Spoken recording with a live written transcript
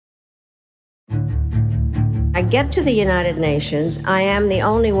I get to the United Nations. I am the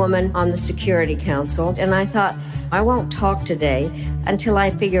only woman on the Security Council, and I thought, I won't talk today until I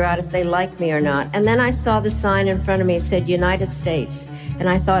figure out if they like me or not. And then I saw the sign in front of me that said United States. And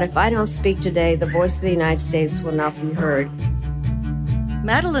I thought, if I don't speak today, the voice of the United States will not be heard.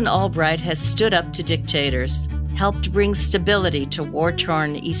 Madeleine Albright has stood up to dictators, helped bring stability to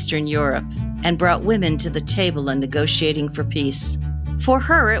war-torn Eastern Europe, and brought women to the table in negotiating for peace. For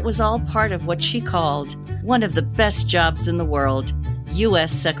her, it was all part of what she called one of the best jobs in the world,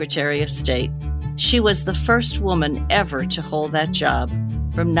 U.S. Secretary of State. She was the first woman ever to hold that job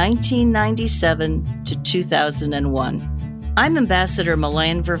from 1997 to 2001. I'm Ambassador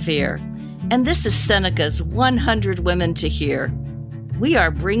Melaine Verveer, and this is Seneca's 100 Women to Hear. We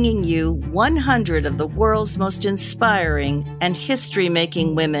are bringing you 100 of the world's most inspiring and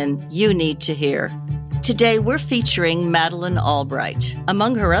history-making women you need to hear. Today, we're featuring Madeleine Albright.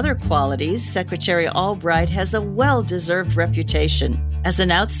 Among her other qualities, Secretary Albright has a well-deserved reputation as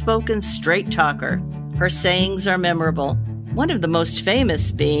an outspoken straight talker. Her sayings are memorable. One of the most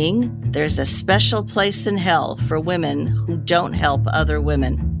famous being, "There's a special place in hell for women who don't help other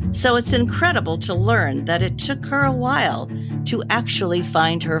women." So it's incredible to learn that it took her a while to actually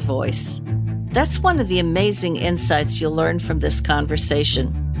find her voice. That's one of the amazing insights you'll learn from this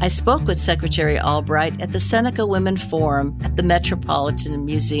conversation. I spoke with Secretary Albright at the Seneca Women Forum at the Metropolitan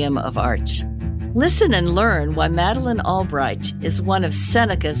Museum of Art. Listen and learn why Madeleine Albright is one of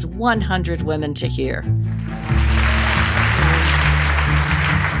Seneca's 100 Women to Hear.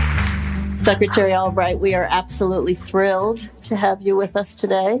 Secretary Albright, we are absolutely thrilled to have you with us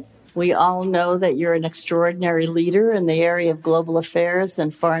today. We all know that you're an extraordinary leader in the area of global affairs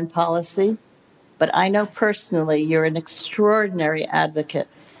and foreign policy, but I know personally you're an extraordinary advocate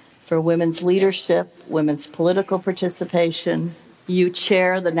for women's leadership, women's political participation. You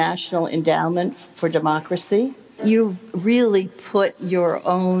chair the National Endowment for Democracy. You really put your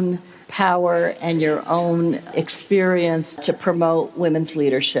own power and your own experience to promote women's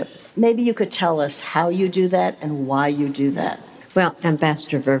leadership. Maybe you could tell us how you do that and why you do that. Well,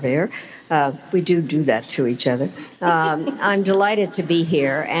 Ambassador Verveer, we do that to each other. I'm delighted to be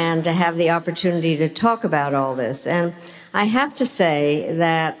here and to have the opportunity to talk about all this. And I have to say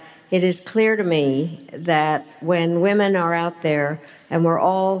that it is clear to me that when women are out there and we're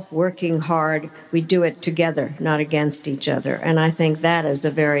all working hard, we do it together, not against each other. And I think that is a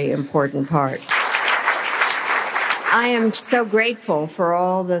very important part. I am so grateful for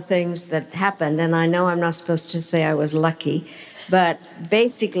all the things that happened, and I know I'm not supposed to say I was lucky, but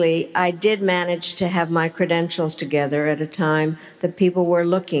basically I did manage to have my credentials together at a time that people were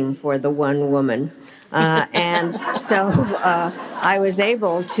looking for the one woman. And so I was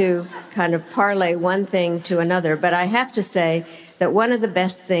able to kind of parlay one thing to another. But I have to say that one of the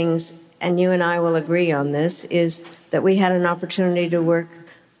best things, and you and I will agree on this, is that we had an opportunity to work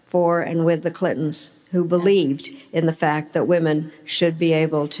for and with the Clintons, who believed in the fact that women should be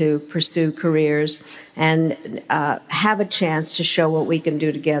able to pursue careers and have a chance to show what we can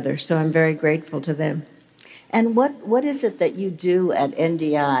do together. So I'm very grateful to them. And what is it that you do at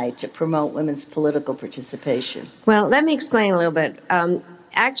NDI to promote women's political participation? Well, let me explain a little bit.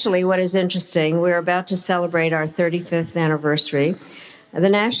 Actually, what is interesting, we're about to celebrate our 35th anniversary.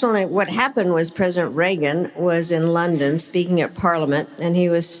 What happened was President Reagan was in London speaking at Parliament, and he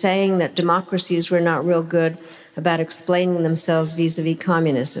was saying that democracies were not real good about explaining themselves vis-a-vis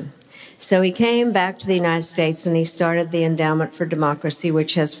communism. So he came back to the United States and he started the Endowment for Democracy,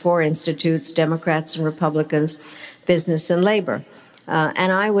 which has 4 institutes, Democrats and Republicans, business and labor.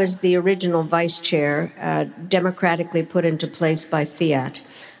 And I was the original vice chair, democratically put into place by fiat.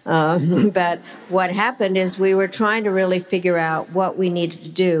 But what happened is we were trying to really figure out what we needed to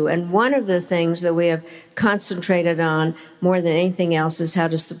do. And one of the things that we have concentrated on more than anything else is how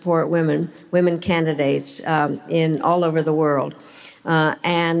to support women candidates in all over the world.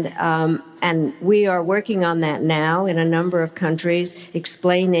 And we are working on that now in a number of countries,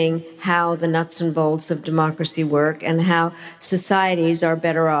 explaining how the nuts and bolts of democracy work and how societies are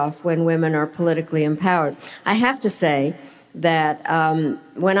better off when women are politically empowered. I have to say that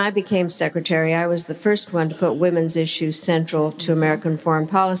when I became secretary, I was the first one to put women's issues central to American foreign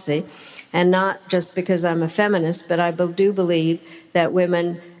policy, and not just because I'm a feminist, but I do believe that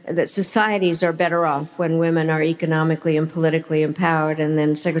societies are better off when women are economically and politically empowered. And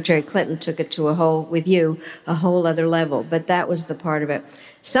then Secretary Clinton took it to a whole other level. But that was the part of it.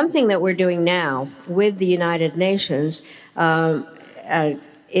 Something that we're doing now with the United Nations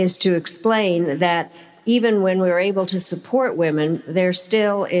is to explain that even when we're able to support women, there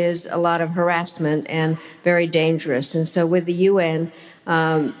still is a lot of harassment and very dangerous. And so with the UN,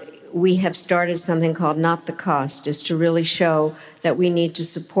 we have started something called Not the Cost, is to really show that we need to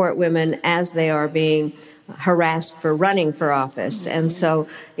support women as they are being harassed for running for office. And so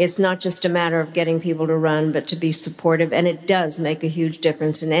it's not just a matter of getting people to run, but to be supportive. And it does make a huge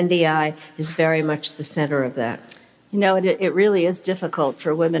difference. And NDI is very much the center of that. You know, it really is difficult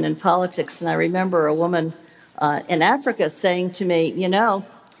for women in politics. And I remember a woman in Africa saying to me, you know,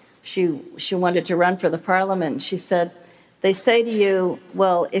 she wanted to run for the parliament. She said, they say to you,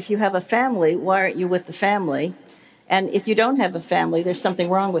 well, if you have a family, why aren't you with the family? And if you don't have a family, there's something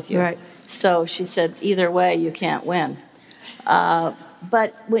wrong with you. Right. So she said, either way, you can't win.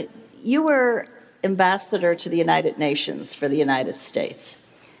 But when you were ambassador to the United Nations for the United States,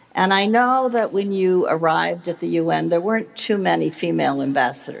 and I know that when you arrived at the UN, there weren't too many female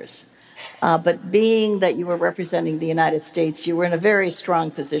ambassadors. But being that you were representing the United States, you were in a very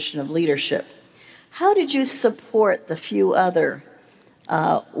strong position of leadership. How did you support the few other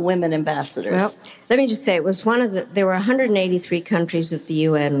women ambassadors? Well, let me just say, it was there were 183 countries at the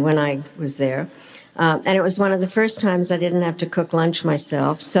UN when I was there. And it was one of the first times I didn't have to cook lunch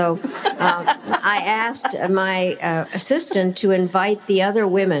myself. So I asked my assistant to invite the other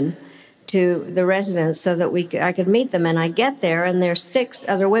women to the residence so that I could meet them. And I get there, and there's 6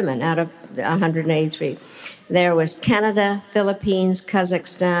 other women out of the 183. There was Canada, Philippines,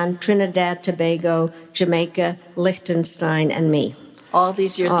 Kazakhstan, Trinidad, Tobago, Jamaica, Liechtenstein, and me. All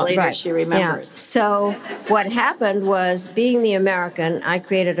these years later, right. She remembers. Yeah. So what happened was, being the American, I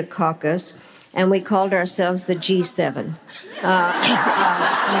created a caucus, and we called ourselves the G7.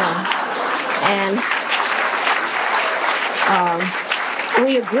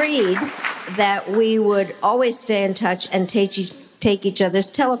 We agreed that we would always stay in touch and take each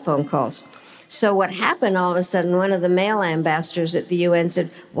other's telephone calls. So what happened, all of a sudden, one of the male ambassadors at the UN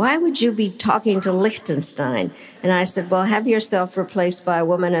said, why would you be talking to Liechtenstein? And I said, well, have yourself replaced by a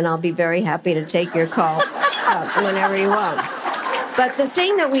woman, and I'll be very happy to take your call whenever you want. But the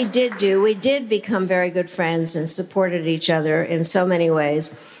thing that we did do, we did become very good friends and supported each other in so many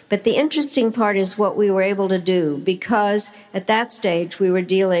ways. But the interesting part is what we were able to do, because at that stage we were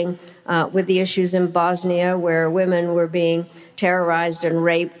dealing with the issues in Bosnia, where women were being terrorized and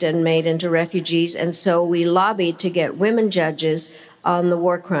raped and made into refugees. And so we lobbied to get women judges on the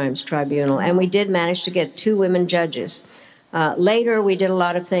War Crimes Tribunal. And we did manage to get 2 women judges. Later, we did a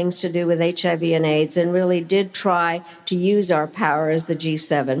lot of things to do with HIV and AIDS, and really did try to use our power as the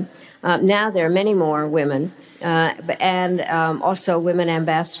G7. Now there are many more women, and also women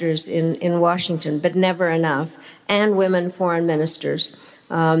ambassadors in Washington, but never enough, and women foreign ministers.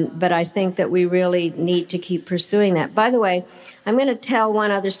 But I think that we really need to keep pursuing that. By the way, I'm going to tell one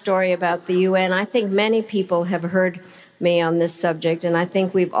other story about the UN. I think many people have heard me on this subject, and I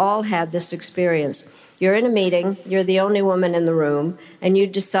think we've all had this experience. You're in a meeting, you're the only woman in the room, and you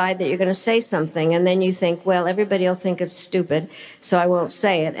decide that you're going to say something, and then you think, well, everybody will think it's stupid, so I won't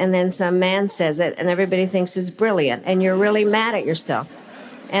say it. And then some man says it, and everybody thinks it's brilliant, and you're really mad at yourself.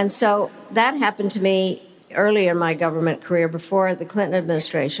 And so that happened to me early in my government career, before the Clinton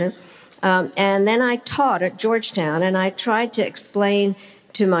administration. And then I taught at Georgetown, and I tried to explain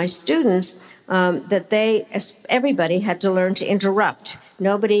to my students that everybody had to learn to interrupt.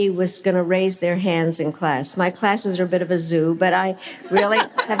 Nobody was going to raise their hands in class. My classes are a bit of a zoo, but I really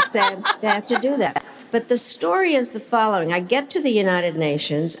have said they have to do that. But the story is the following. I get to the United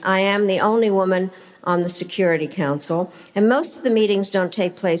Nations. I am the only woman on the Security Council, and most of the meetings don't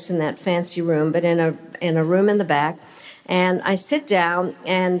take place in that fancy room, but in a room in the back. And I sit down,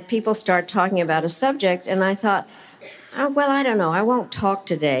 and people start talking about a subject, and I thought, oh, well, I don't know. I won't talk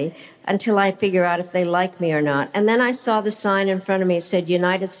today until I figure out if they like me or not. And then I saw the sign in front of me. It said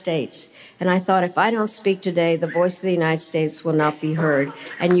United States. And I thought, if I don't speak today, the voice of the United States will not be heard.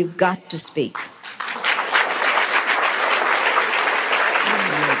 And you've got to speak.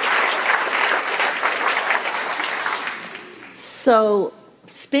 So,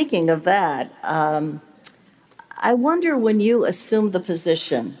 speaking of that, I wonder, when you assumed the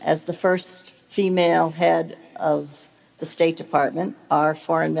position as the first female head of the State Department, our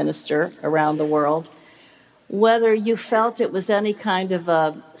foreign minister around the world, whether you felt it was any kind of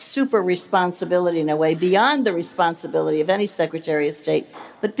a super responsibility in a way, beyond the responsibility of any Secretary of State,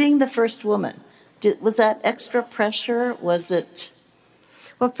 but being the first woman. Was that extra pressure? Was it...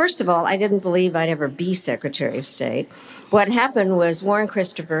 Well, first of all, I didn't believe I'd ever be Secretary of State. What happened was Warren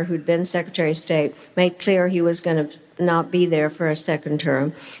Christopher, who'd been Secretary of State, made clear he was going to not be there for a second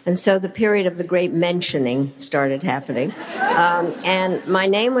term. And so the period of the great mentioning started happening. And my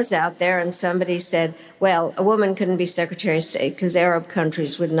name was out there, and somebody said, well, a woman couldn't be Secretary of State because Arab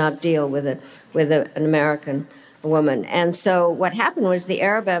countries would not deal with an American. woman. And so what happened was the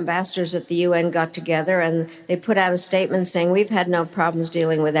Arab ambassadors at the UN got together and they put out a statement saying, we've had no problems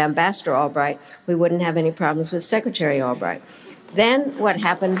dealing with Ambassador Albright. We wouldn't have any problems with Secretary Albright. Then what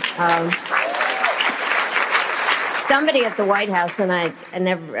happened, somebody at the White House, and I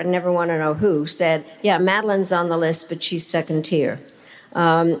never want to know who, said, yeah, Madeleine's on the list, but she's second tier.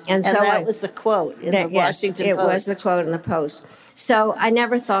 And so that was the quote in the Washington Post. It was the quote in the Post. So I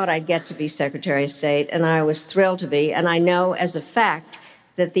never thought I'd get to be Secretary of State, and I was thrilled to be. And I know as a fact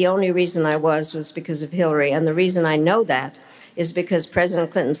that the only reason I was because of Hillary. And the reason I know that is because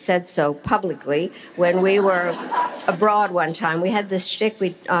President Clinton said so publicly when we were abroad one time. We had this shtick.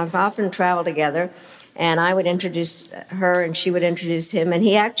 We often travel together, and I would introduce her and she would introduce him. And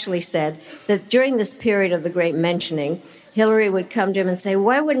he actually said that during this period of the great mentioning, Hillary would come to him and say,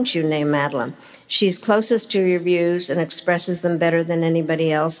 why wouldn't you name Madeleine? She's closest to your views and expresses them better than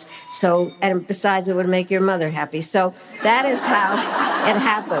anybody else. So, and besides, it would make your mother happy. So that is how it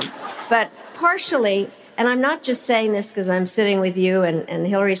happened. But partially, and I'm not just saying this because I'm sitting with you and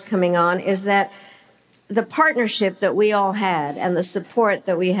Hillary's coming on, is that the partnership that we all had and the support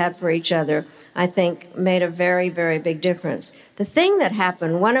that we had for each other, I think, made a very, very big difference. The thing that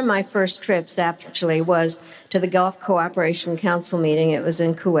happened, one of my first trips actually was to the Gulf Cooperation Council meeting. It was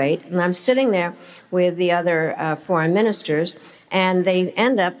in Kuwait. And I'm sitting there with the other foreign ministers, and they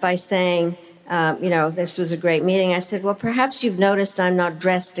end up by saying, this was a great meeting. I said, well, perhaps you've noticed I'm not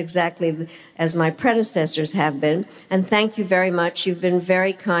dressed exactly as my predecessors have been, and thank you very much. You've been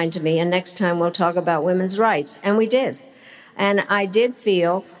very kind to me, and next time we'll talk about women's rights. And we did. And I did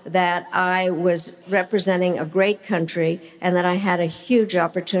feel that I was representing a great country and that I had a huge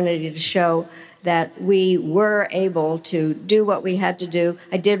opportunity to show that we were able to do what we had to do.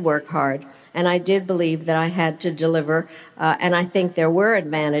 I did work hard, and I did believe that I had to deliver, and I think there were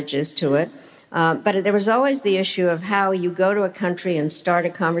advantages to it. But there was always the issue of how you go to a country and start a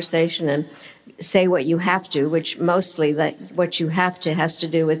conversation and say what you have to, which mostly what you have to has to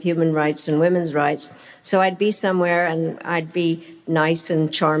do with human rights and women's rights. So I'd be somewhere and I'd be nice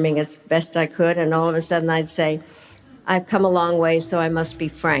and charming as best I could, and all of a sudden I'd say, I've come a long way, so I must be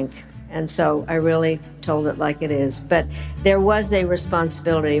frank. And so I really told it like it is. But there was a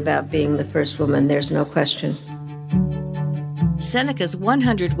responsibility about being the first woman, there's no question. Seneca's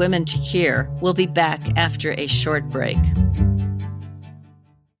 100 Women to Hear will be back after a short break.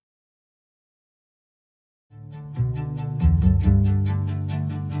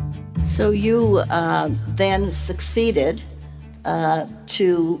 So you then succeeded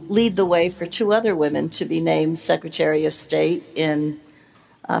to lead the way for two other women to be named Secretary of State in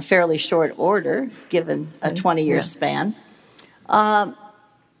fairly short order, given a 20-year span.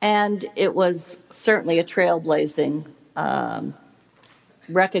 And it was certainly a trailblazing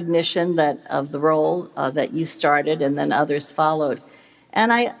recognition of the role that you started and then others followed.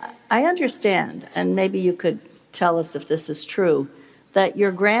 And I understand, and maybe you could tell us if this is true, that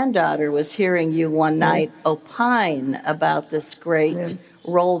your granddaughter was hearing you one night opine about this great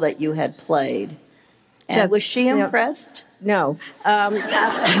role that you had played. And so, was she impressed? No.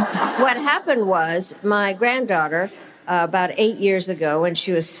 What happened was my granddaughter, about 8 years ago, when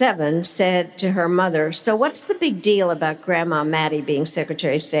she was 7, said to her mother, so what's the big deal about Grandma Maddie being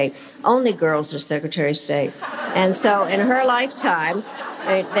Secretary of State? Only girls are Secretary of State. And so in her lifetime,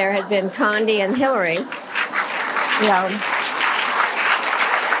 there had been Condi and Hillary,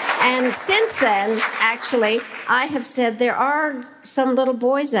 And since then, actually, I have said there are some little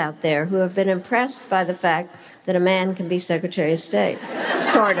boys out there who have been impressed by the fact that a man can be Secretary of State,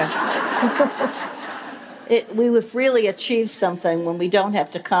 sort of. We've really achieved something when we don't have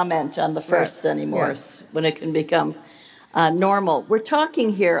to comment on the first anymore, when it can become normal. We're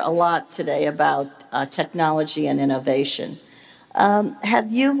talking here a lot today about technology and innovation.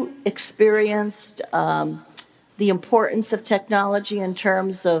 Have you experienced the importance of technology in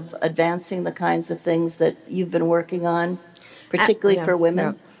terms of advancing the kinds of things that you've been working on, particularly for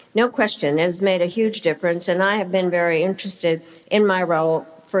women? No question. It has made a huge difference, and I have been very interested in my role,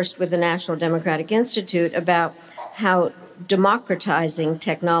 first with the National Democratic Institute, about how democratizing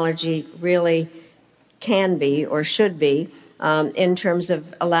technology really can be or should be in terms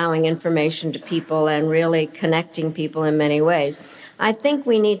of allowing information to people and really connecting people in many ways. I think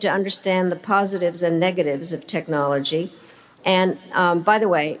we need to understand the positives and negatives of technology. And by the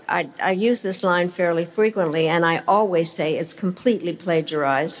way, I use this line fairly frequently, and I always say it's completely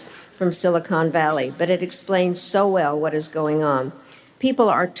plagiarized from Silicon Valley, but it explains so well what is going on. People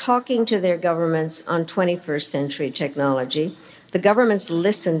are talking to their governments on 21st century technology. The governments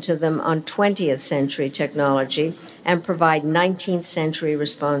listen to them on 20th century technology and provide 19th century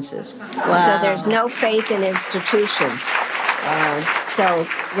responses. Wow. So there's no faith in institutions.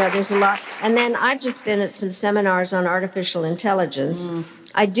 There's a lot. And then I've just been at some seminars on artificial intelligence.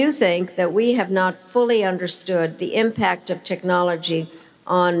 I do think that we have not fully understood the impact of technology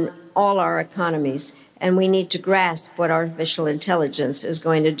on all our economies, and we need to grasp what artificial intelligence is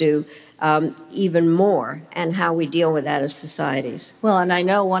going to do even more, and how we deal with that as societies. Well, and I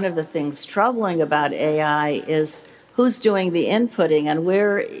know one of the things troubling about AI is who's doing the inputting, and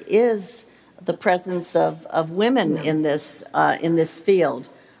where is the presence of women in this field,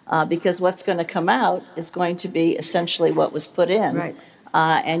 because what's going to come out is going to be essentially what was put in, right.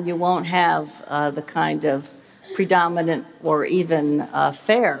 And you won't have the kind of predominant or even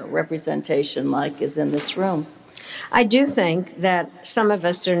fair representation like is in this room. I do think that some of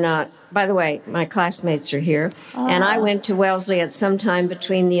us are not. By the way, my classmates are here, and I went to Wellesley at some time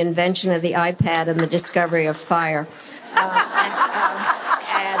between the invention of the iPad and the discovery of fire.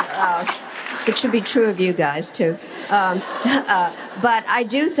 It should be true of you guys, too. But I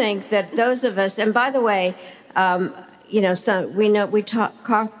do think that those of us, and by the way, we talk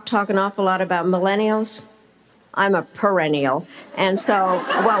an awful lot about millennials. I'm a perennial. And so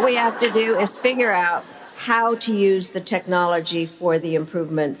what we have to do is figure out how to use the technology for the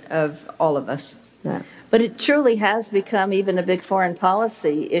improvement of all of us. Yeah. But it truly has become even a big foreign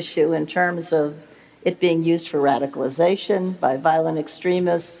policy issue in terms of it being used for radicalization by violent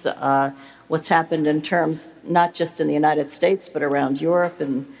extremists, what's happened in terms not just in the United States but around Europe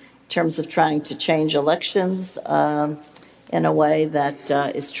in terms of trying to change elections in a way that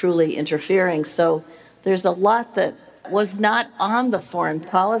is truly interfering. So there's a lot that was not on the foreign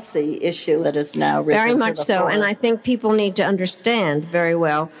policy issue that is now risen very much to the so, fore. and I think people need to understand very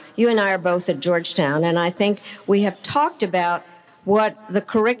well. You and I are both at Georgetown, and I think we have talked about what the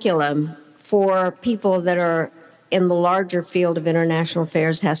curriculum for people that are in the larger field of international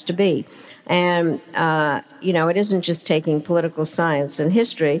affairs has to be. And, it isn't just taking political science and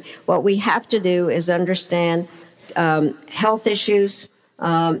history. What we have to do is understand health issues,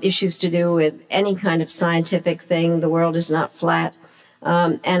 issues to do with any kind of scientific thing. The world is not flat.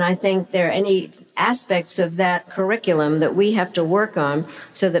 And I think there are any aspects of that curriculum that we have to work on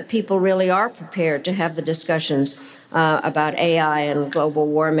so that people really are prepared to have the discussions about AI and global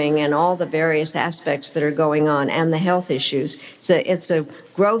warming and all the various aspects that are going on and the health issues. It's a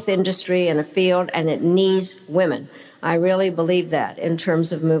growth industry and a field, and it needs women. I really believe that in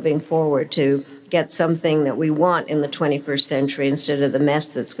terms of moving forward to get something that we want in the 21st century instead of the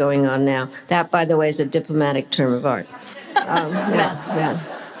mess that's going on now. That, by the way, is a diplomatic term of art.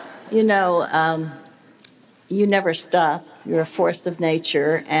 You never stop. You're a force of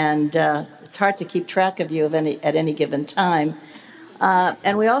nature, and it's hard to keep track of you at any given time.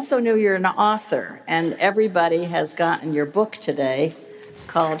 And we also knew you're an author, and everybody has gotten your book today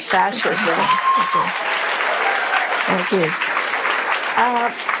called Fascism. Thank you.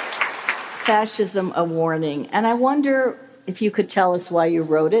 Fascism, A Warning. And I wonder if you could tell us why you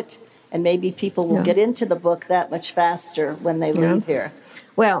wrote it, and maybe people will get into the book that much faster when they leave here.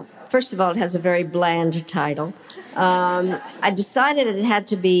 Well, first of all, it has a very bland title. I decided it had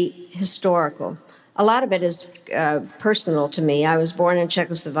to be historical. A lot of it is personal to me. I was born in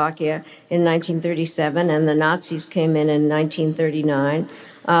Czechoslovakia in 1937, and the Nazis came in 1939.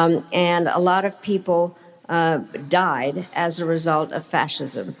 And a lot of people died as a result of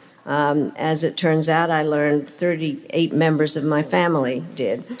fascism. As it turns out, I learned 38 members of my family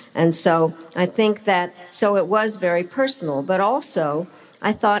did. And so I think that, so it was very personal, but also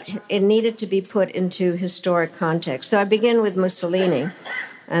I thought it needed to be put into historic context. So I begin with Mussolini,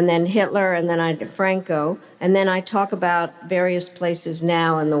 and then Hitler, and then Franco, and then I talk about various places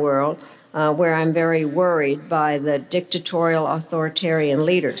now in the world where I'm very worried by the dictatorial authoritarian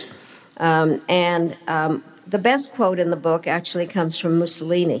leaders. The best quote in the book actually comes from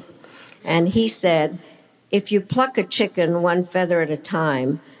Mussolini. And he said, "If you pluck a chicken one feather at a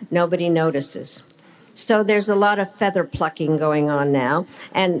time, nobody notices." So there's a lot of feather plucking going on now.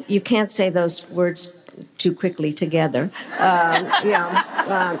 And you can't say those words too quickly together. But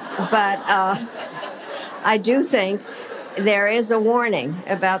I do think there is a warning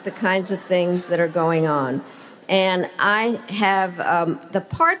about the kinds of things that are going on. And I have the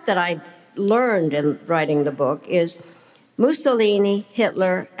part that I learned in writing the book is Mussolini,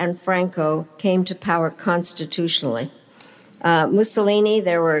 Hitler, and Franco came to power constitutionally. Mussolini,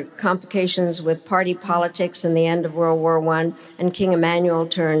 there were complications with party politics in the end of World War I, and King Emmanuel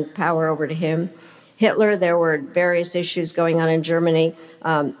turned power over to him. Hitler, there were various issues going on in Germany.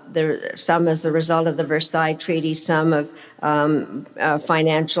 Some as a result of the Versailles Treaty, some of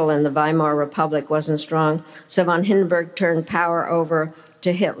financial, and the Weimar Republic wasn't strong. So von Hindenburg turned power over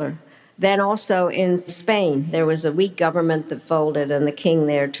to Hitler. Then also in Spain, there was a weak government that folded, and the king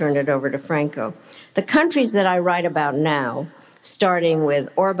there turned it over to Franco. The countries that I write about now, starting with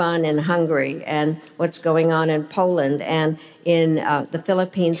Orban in Hungary and what's going on in Poland and in the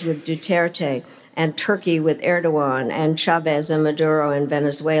Philippines with Duterte, and Turkey with Erdogan, and Chavez and Maduro in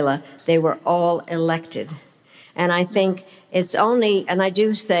Venezuela, they were all elected. And I think it's only, and I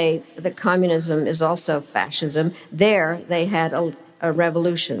do say that communism is also fascism. There they had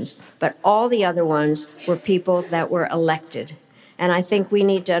revolutions, but all the other ones were people that were elected. And I think we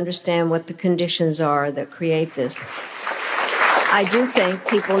need to understand what the conditions are that create this. I do think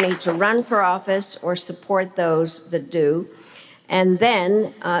people need to run for office or support those that do. And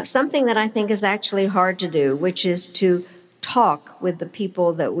then something that I think is actually hard to do, which is to talk with the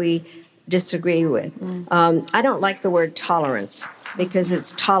people that we disagree with. I don't like the word tolerance because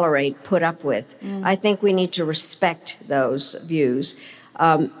it's tolerate, put up with. I think we need to respect those views.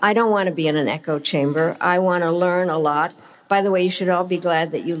 I don't want to be in an echo chamber. I want to learn a lot. By the way, you should all be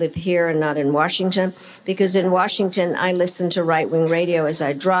glad that you live here and not in Washington, because in Washington, I listen to right-wing radio as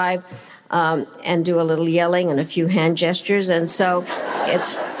I drive. And do a little yelling and a few hand gestures, and so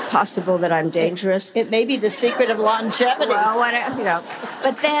it's possible that I'm dangerous. It may be the secret of longevity. Well, whatever,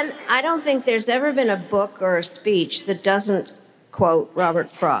 But then I don't think there's ever been a book or a speech that doesn't quote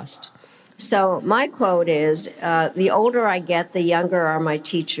Robert Frost. So my quote is, the older I get, the younger are my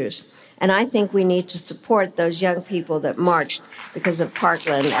teachers. And I think we need to support those young people that marched because of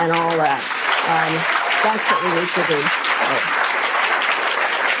Parkland and all that. That's what we need to do.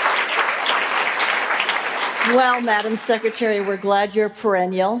 Well, Madam Secretary, we're glad you're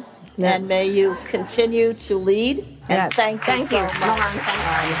perennial, and may you continue to lead. And thank you so much.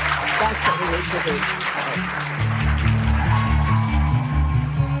 That's what we need to do.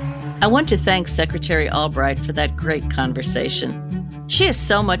 I want to thank Secretary Albright for that great conversation. She has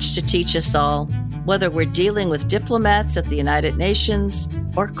so much to teach us all, whether we're dealing with diplomats at the United Nations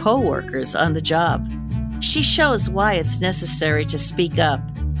or co-workers on the job. She shows why it's necessary to speak up,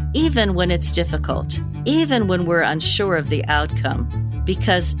 even when it's difficult, even when we're unsure of the outcome,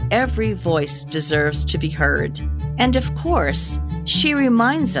 because every voice deserves to be heard. And of course, she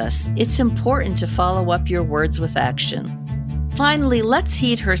reminds us it's important to follow up your words with action. Finally, let's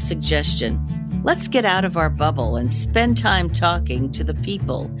heed her suggestion. Let's get out of our bubble and spend time talking to the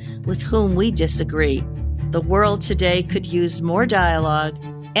people with whom we disagree. The world today could use more dialogue,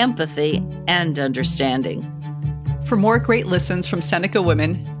 empathy, and understanding. For more great listens from Seneca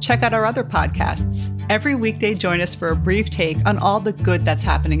Women, check out our other podcasts. Every weekday, join us for a brief take on all the good that's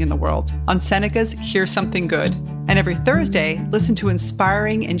happening in the world on Seneca's Here's Something Good. And every Thursday, listen to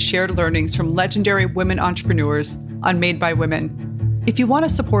inspiring and shared learnings from legendary women entrepreneurs on Made by Women. If you want to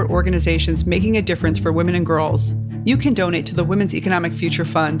support organizations making a difference for women and girls, you can donate to the Women's Economic Future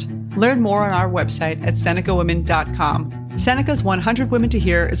Fund. Learn more on our website at senecawomen.com. Seneca's 100 Women to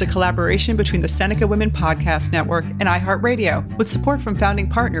Hear is a collaboration between the Seneca Women Podcast Network and iHeartRadio, with support from founding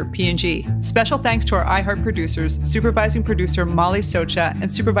partner P&G. Special thanks to our iHeart producers, supervising producer Molly Socha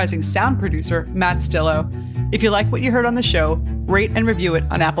and supervising sound producer Matt Stillo. If you like what you heard on the show, rate and review it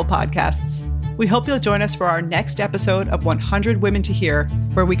on Apple Podcasts. We hope you'll join us for our next episode of 100 Women to Hear,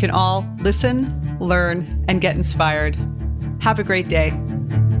 where we can all listen, learn, and get inspired. Have a great day.